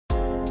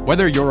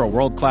Whether you're a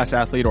world-class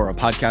athlete or a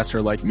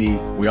podcaster like me,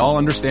 we all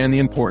understand the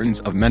importance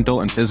of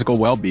mental and physical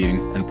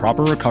well-being and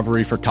proper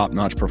recovery for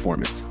top-notch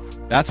performance.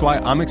 That's why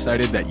I'm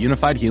excited that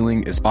Unified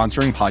Healing is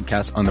sponsoring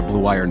podcasts on the Blue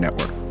Wire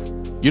Network.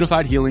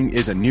 Unified Healing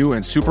is a new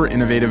and super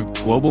innovative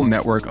global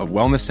network of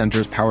wellness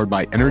centers powered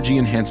by Energy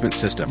Enhancement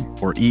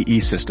System, or EE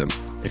System.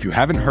 If you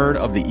haven't heard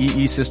of the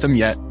EE System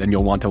yet, then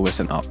you'll want to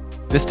listen up.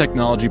 This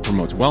technology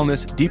promotes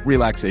wellness, deep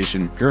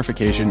relaxation,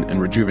 purification, and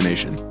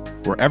rejuvenation.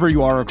 Wherever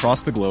you are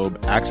across the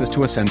globe, access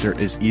to a center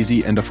is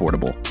easy and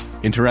affordable.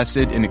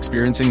 Interested in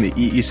experiencing the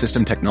EE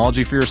System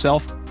technology for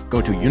yourself?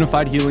 Go to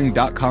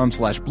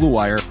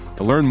unifiedhealing.com/bluewire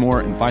to learn more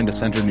and find a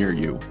center near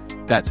you.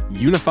 That's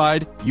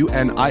unified,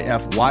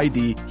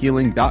 UNIFYD,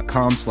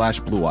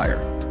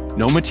 healing.com/bluewire.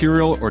 No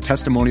material or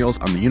testimonials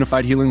on the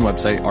Unified Healing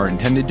website are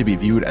intended to be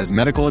viewed as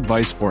medical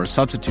advice or a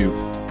substitute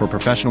for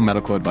professional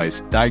medical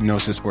advice,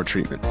 diagnosis, or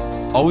treatment.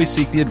 Always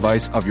seek the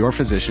advice of your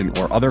physician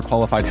or other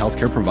qualified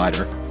healthcare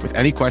provider with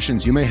any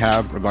questions you may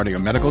have regarding a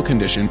medical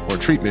condition or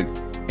treatment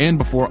and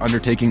before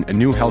undertaking a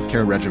new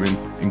healthcare regimen,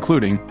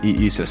 including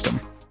EE System.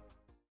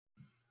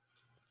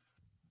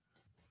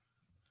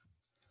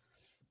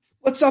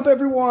 What's up,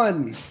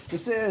 everyone?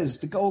 This is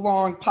the Go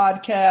Long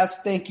Podcast.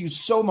 Thank you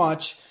so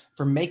much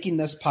for making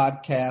this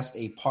podcast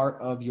a part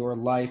of your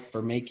life,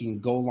 for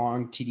making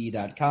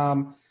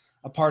GoLongTD.com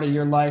a part of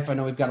your life. I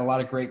know we've got a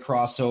lot of great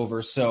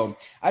crossovers, so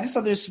I just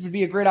thought this would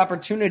be a great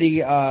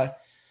opportunity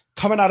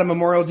coming out of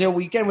Memorial Day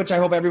weekend, which I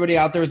hope everybody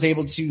out there is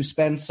able to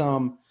spend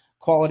some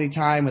quality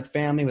time with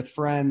family, with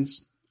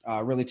friends,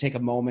 really take a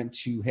moment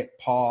to hit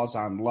pause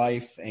on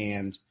life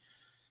and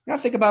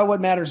think about what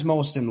matters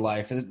most in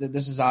life.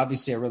 This is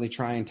obviously a really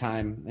trying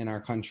time in our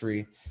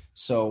country,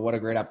 so what a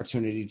great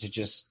opportunity to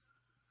just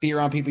be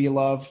around people you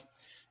love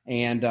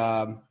and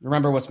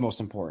remember what's most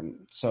important.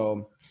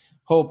 So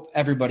hope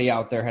everybody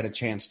out there had a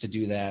chance to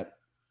do that.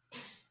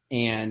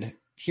 And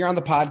here on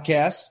the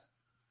podcast,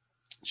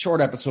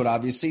 short episode,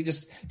 obviously,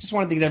 just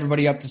wanted to get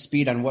everybody up to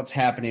speed on what's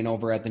happening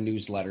over at the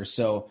newsletter.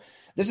 So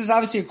this is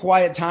obviously a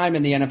quiet time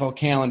in the NFL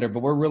calendar,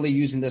 but we're really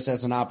using this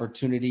as an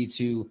opportunity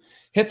to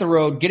hit the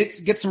road,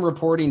 get some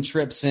reporting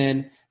trips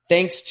in,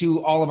 thanks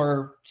to all of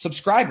our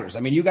subscribers.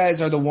 I mean, you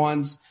guys are the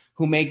ones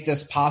who make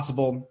this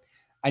possible.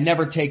 I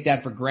never take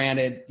that for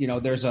granted.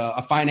 There's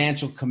a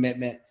financial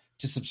commitment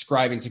to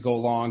subscribing to Go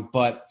Long,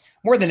 but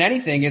more than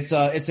anything, it's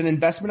an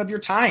investment of your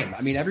time.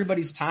 I mean,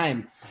 everybody's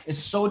time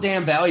is so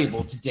damn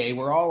valuable today.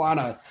 We're all on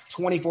a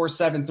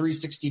 24/7,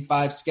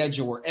 365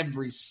 schedule where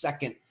every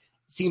second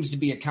seems to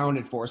be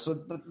accounted for. So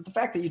the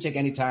fact that you take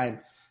any time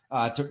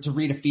to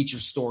read a feature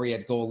story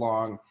at Go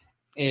Long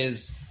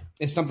is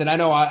something I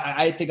know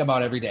I think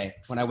about every day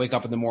when I wake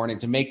up in the morning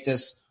to make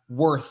this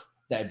worth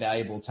that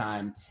valuable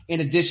time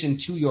in addition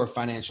to your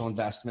financial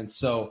investment.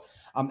 So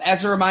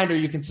as a reminder,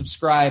 you can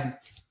subscribe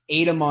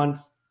 $8 a month,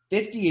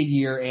 $50 a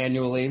year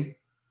annually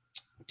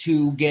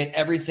to get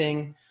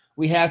everything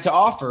we have to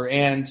offer.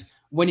 And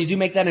when you do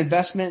make that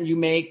investment, you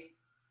make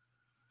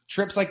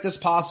trips like this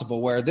possible,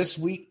 where this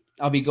week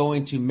I'll be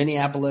going to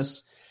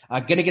Minneapolis,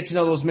 going to get to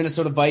know those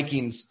Minnesota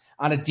Vikings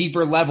on a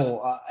deeper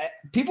level.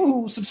 People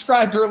who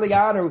subscribed early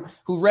on or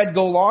who read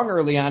Go Long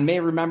early on may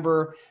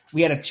remember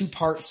we had a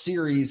 2-part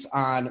series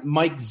on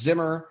Mike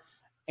Zimmer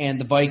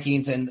and the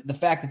Vikings and the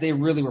fact that they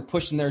really were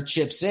pushing their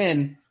chips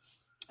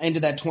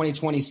into that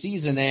 2020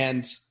 season.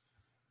 And,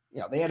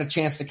 they had a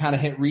chance to kind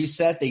of hit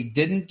reset. They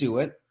didn't do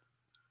it.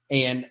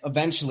 And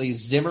eventually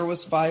Zimmer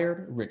was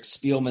fired. Rick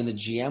Spielman, the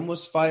GM,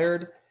 was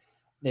fired.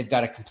 They've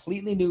got a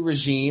completely new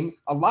regime.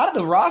 A lot of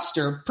the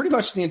roster, pretty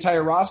much the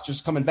entire roster,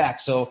 is coming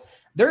back. So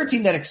they're a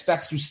team that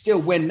expects to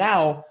still win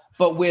now,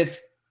 but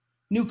with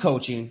new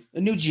coaching, a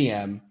new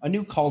GM, a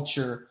new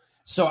culture.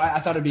 So I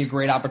thought it'd be a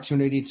great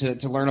opportunity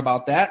to learn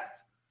about that.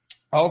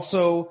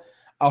 Also,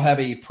 I'll have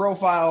a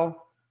profile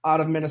out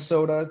of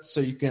Minnesota,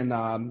 so you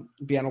can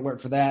be on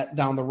alert for that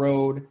down the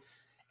road.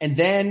 And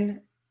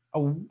then a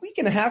week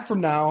and a half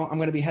from now, I'm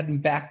going to be heading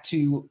back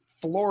to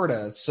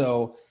Florida.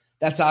 So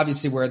that's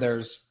obviously where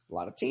there's a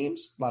lot of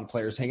teams, a lot of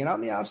players hanging out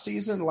in the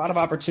offseason, a lot of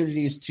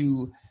opportunities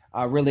to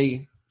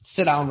really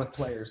sit down with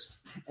players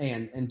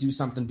and do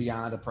something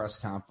beyond a press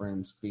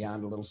conference,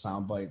 beyond a little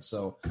soundbite.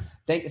 So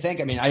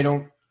I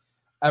don't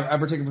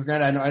ever take it for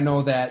granted. I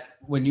know that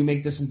when you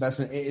make this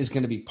investment, it is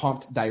going to be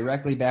pumped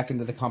directly back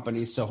into the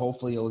company. So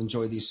hopefully you'll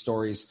enjoy these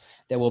stories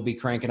that we'll be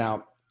cranking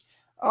out,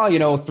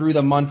 through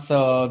the month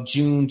of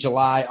June,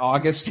 July,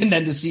 August, and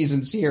then the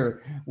season's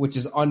here, which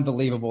is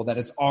unbelievable that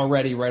it's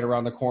already right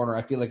around the corner.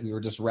 I feel like we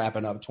were just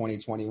wrapping up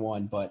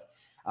 2021, but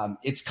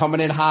it's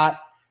coming in hot.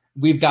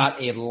 We've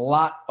got a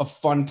lot of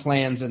fun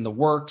plans in the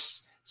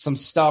works.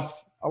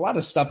 A lot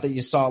of stuff that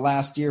you saw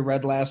last year,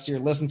 read last year,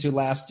 listened to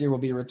last year will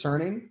be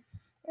returning.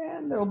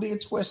 And there will be a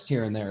twist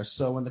here and there.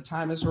 So when the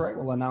time is right,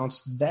 we'll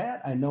announce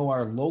that. I know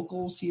our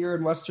locals here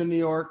in Western New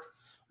York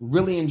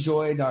really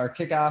enjoyed our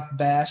kickoff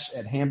bash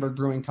at Hamburg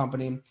Brewing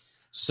Company.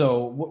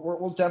 So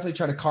we'll definitely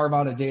try to carve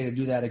out a day to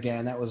do that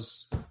again. That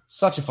was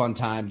such a fun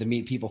time to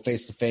meet people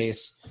face to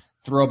face,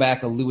 throw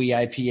back a Louis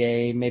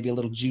IPA, maybe a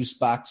little Juice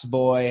Box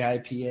Boy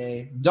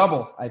IPA,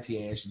 double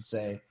IPA, I should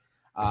say.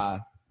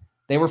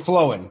 They were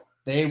flowing.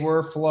 They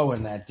were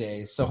flowing that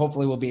day. So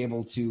hopefully we'll be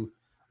able to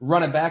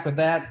run it back with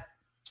that.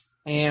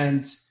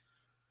 And,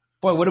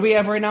 boy, what do we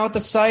have right now at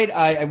the site?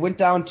 I went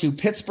down to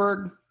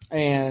Pittsburgh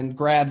and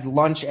grabbed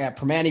lunch at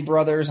Permane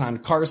Brothers on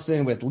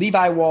Carson with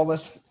Levi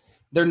Wallace,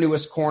 their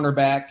newest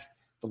cornerback.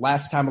 The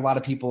last time a lot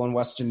of people in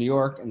Western New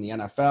York in the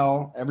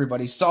NFL,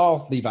 everybody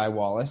saw Levi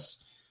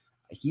Wallace.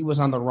 He was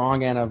on the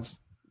wrong end of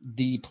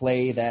the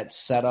play that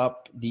set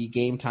up the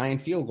game-tying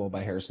field goal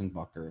by Harrison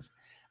Butker.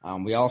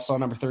 We all saw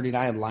number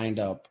 39 lined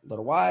up a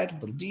little wide, a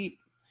little deep,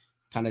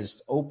 kind of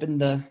just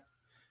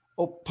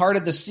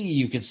parted the sea,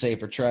 you could say,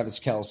 for Travis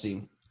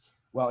Kelce.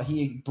 Well,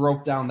 he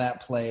broke down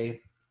that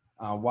play,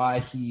 why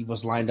he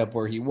was lined up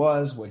where he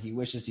was, what he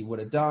wishes he would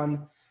have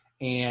done.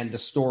 And the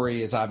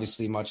story is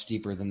obviously much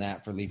deeper than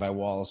that for Levi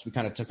Wallace. We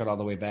kind of took it all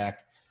the way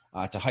back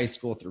to high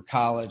school, through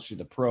college, through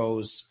the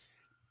pros.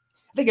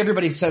 I think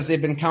everybody says they've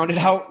been counted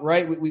out,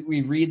 right?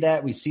 We read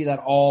that. We see that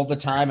all the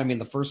time. I mean,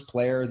 the first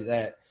player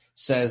that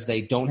says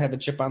they don't have a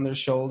chip on their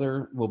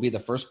shoulder will be the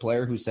first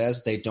player who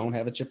says they don't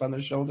have a chip on their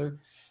shoulder.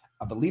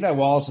 But Levi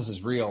Wallace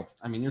is real.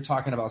 I mean, you're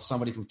talking about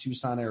somebody from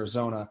Tucson,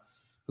 Arizona,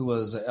 who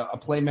was a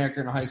playmaker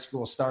in high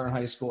school, a star in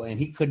high school, and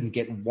he couldn't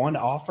get one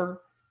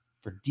offer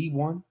for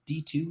D1,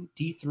 D2,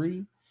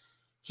 D3.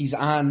 He's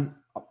on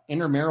an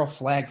intramural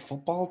flag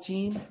football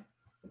team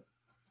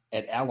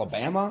at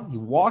Alabama. He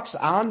walks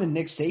on to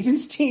Nick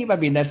Saban's team. I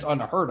mean, that's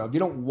unheard of. You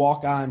don't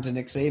walk on to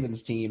Nick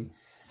Saban's team.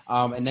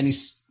 And then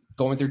he's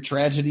going through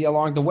tragedy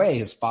along the way.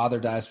 His father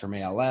dies from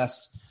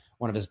ALS.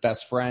 One of his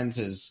best friends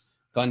is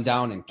gunned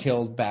down and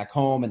killed back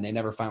home, and they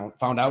never found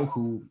out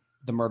who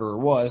the murderer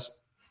was.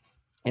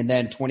 And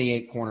then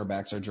 28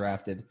 cornerbacks are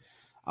drafted,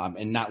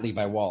 and not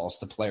Levi Wallace,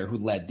 the player who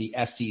led the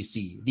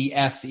SEC. The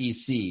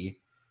SEC,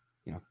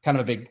 kind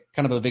of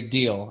a big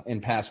deal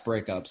in past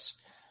breakups.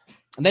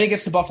 And then he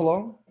gets to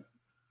Buffalo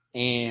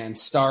and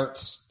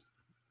starts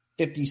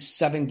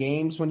 57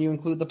 games when you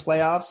include the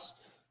playoffs.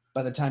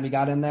 By the time he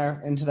got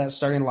into that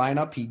starting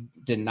lineup, he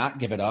did not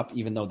give it up,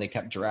 even though they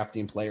kept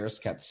drafting players,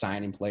 kept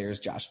signing players,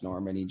 Josh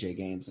Norman, EJ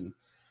Gaines. And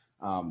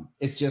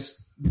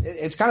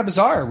it's kind of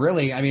bizarre,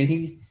 really. I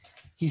mean,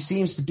 he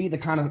seems to be the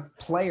kind of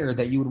player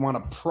that you would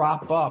want to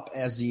prop up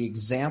as the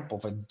example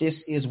for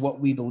this is what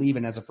we believe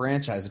in as a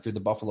franchise. If you're the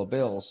Buffalo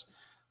Bills,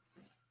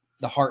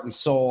 the heart and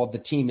soul of the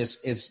team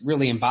is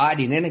really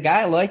embodied in a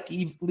guy like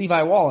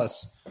Levi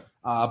Wallace.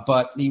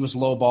 But he was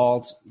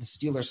lowballed. The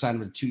Steelers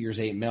signed him to 2 years,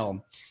 $8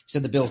 million. He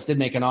said the Bills did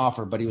make an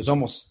offer, but he was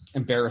almost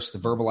embarrassed to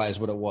verbalize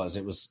what it was.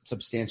 It was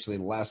substantially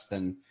less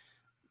than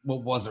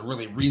what was a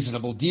really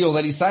reasonable deal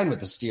that he signed with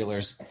the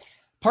Steelers.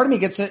 Part of me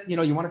gets it. You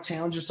want to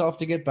challenge yourself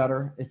to get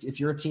better. If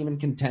you're a team in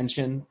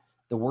contention,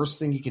 the worst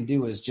thing you can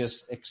do is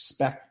just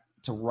expect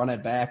to run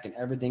it back and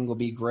everything will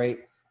be great.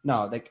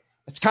 No,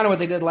 it's kind of what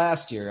they did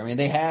last year. I mean,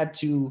 they had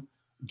to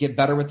get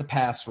better with the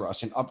pass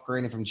rush and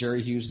upgrading from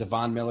Jerry Hughes to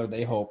Von Miller,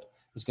 they hope,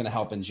 is going to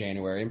help in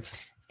January.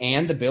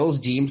 And the Bills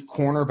deemed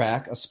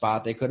cornerback a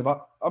spot they could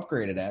have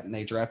upgraded at, and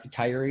they drafted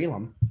Kaiir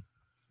Elam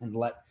and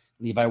let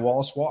Levi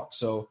Wallace walk.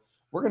 So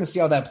we're going to see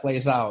how that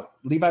plays out.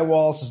 Levi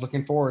Wallace is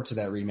looking forward to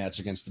that rematch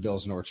against the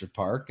Bills in Orchard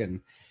Park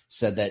and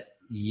said that,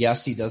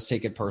 yes, he does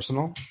take it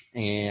personal,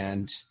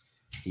 and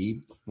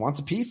he wants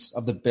a piece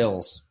of the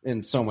Bills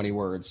in so many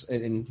words.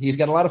 And he's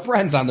got a lot of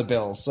friends on the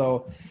Bills.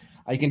 So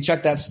you can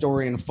check that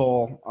story in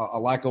full. A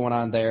lot going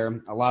on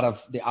there. A lot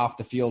of the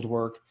off-the-field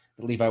work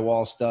that Levi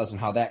Wallace does and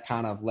how that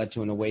kind of led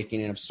to an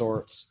awakening of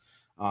sorts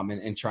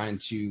and trying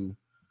to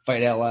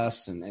fight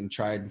ALS and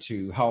trying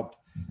to help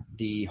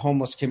the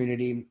homeless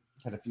community.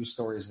 Had a few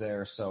stories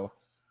there. So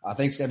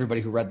thanks to everybody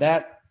who read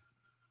that.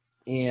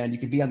 And you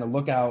can be on the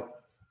lookout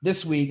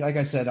this week. Like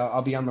I said,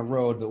 I'll be on the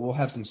road, but we'll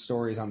have some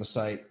stories on the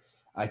site.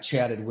 I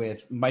chatted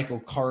with Michael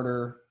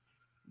Carter,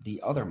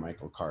 the other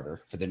Michael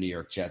Carter for the New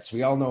York Jets.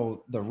 We all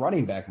know the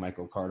running back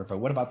Michael Carter, but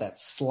what about that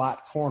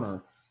slot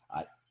corner?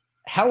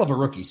 Hell of a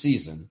rookie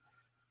season.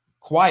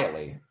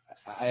 Quietly,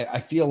 I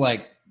feel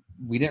like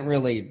we didn't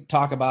really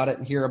talk about it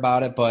and hear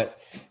about it, but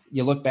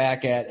you look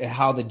back at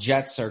how the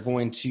Jets are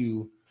going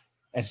to,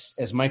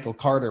 as Michael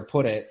Carter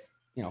put it,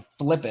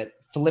 flip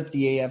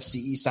the AFC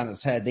East on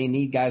its head. They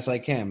need guys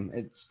like him.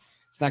 It's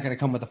not going to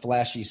come with a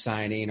flashy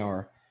signing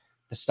or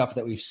the stuff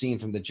that we've seen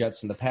from the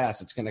Jets in the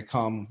past. It's going to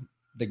come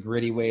the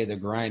gritty way, the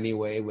grimy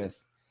way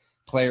with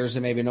players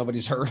that maybe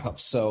nobody's heard of.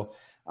 So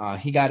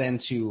he got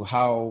into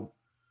how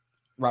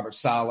Robert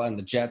Saleh and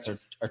the Jets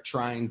are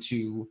trying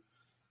to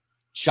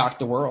shock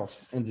the world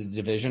in the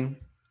division.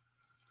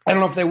 I don't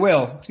know if they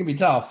will. It's going to be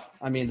tough.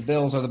 I mean, the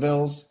Bills are the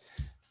Bills.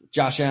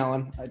 Josh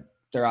Allen,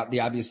 they're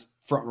the obvious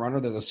front runner.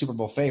 They're the Super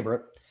Bowl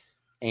favorite.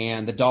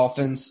 And the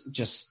Dolphins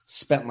just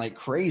spent like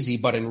crazy,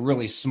 but in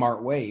really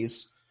smart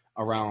ways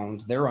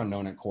around their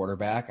unknown at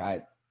quarterback.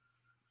 I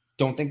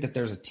don't think that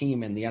there's a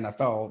team in the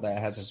NFL that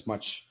has as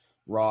much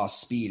raw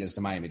speed as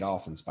the Miami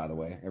Dolphins, by the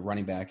way. At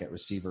running back, at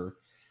receiver,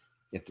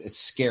 it's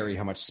scary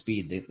how much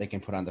speed they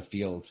can put on the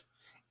field.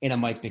 in a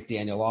Mike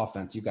McDaniel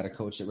offense. You've got a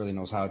coach that really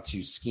knows how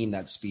to scheme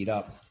that speed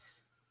up.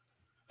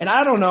 And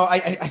I don't know.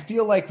 I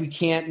feel like we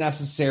can't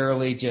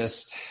necessarily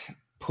just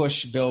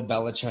push Bill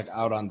Belichick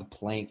out on the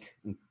plank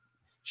and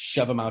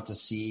shove him out to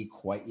sea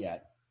quite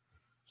yet.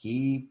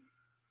 He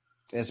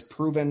has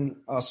proven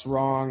us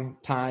wrong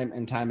time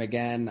and time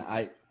again.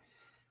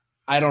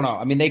 I don't know.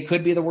 I mean, they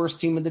could be the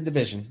worst team in the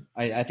division.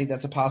 I think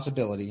that's a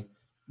possibility.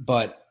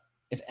 But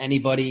if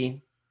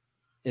anybody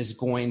is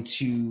going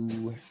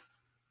to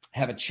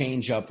have a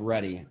change up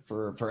ready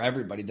for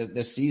everybody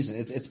this season,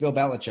 it's Bill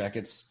Belichick.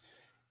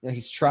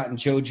 He's trotting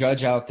Joe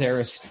Judge out there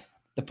as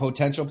the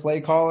potential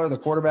play caller, the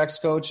quarterback's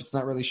coach. It's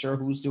not really sure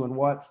who's doing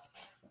what.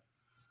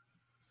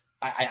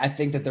 I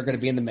think that they're going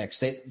to be in the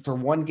mix. For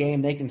one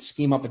game, they can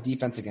scheme up a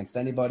defense against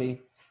anybody.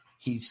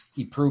 He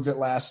proved it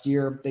last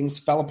year. Things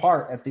fell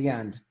apart at the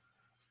end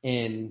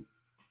in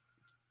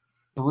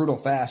brutal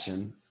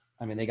fashion.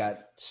 I mean, they got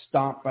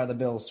stomped by the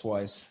Bills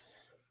twice.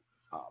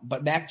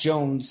 But Mac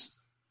Jones,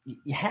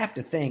 you have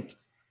to think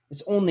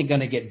it's only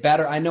going to get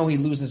better. I know he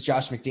loses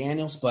Josh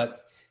McDaniels,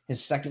 but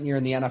his second year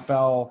in the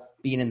NFL,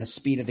 being in the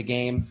speed of the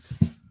game,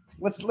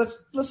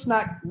 let's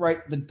not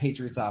write the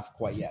Patriots off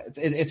quite yet.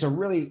 It's a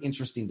really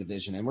interesting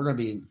division, and we're going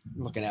to be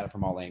looking at it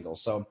from all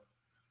angles. So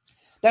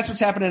that's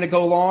what's happening to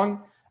Go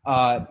Long.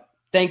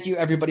 Thank you,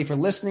 everybody, for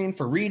listening,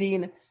 for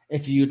reading.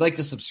 If you'd like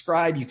to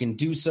subscribe, you can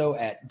do so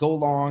at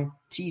golongtd.com.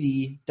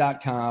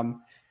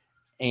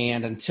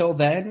 And until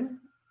then,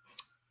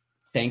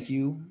 thank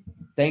you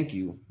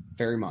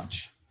very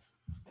much.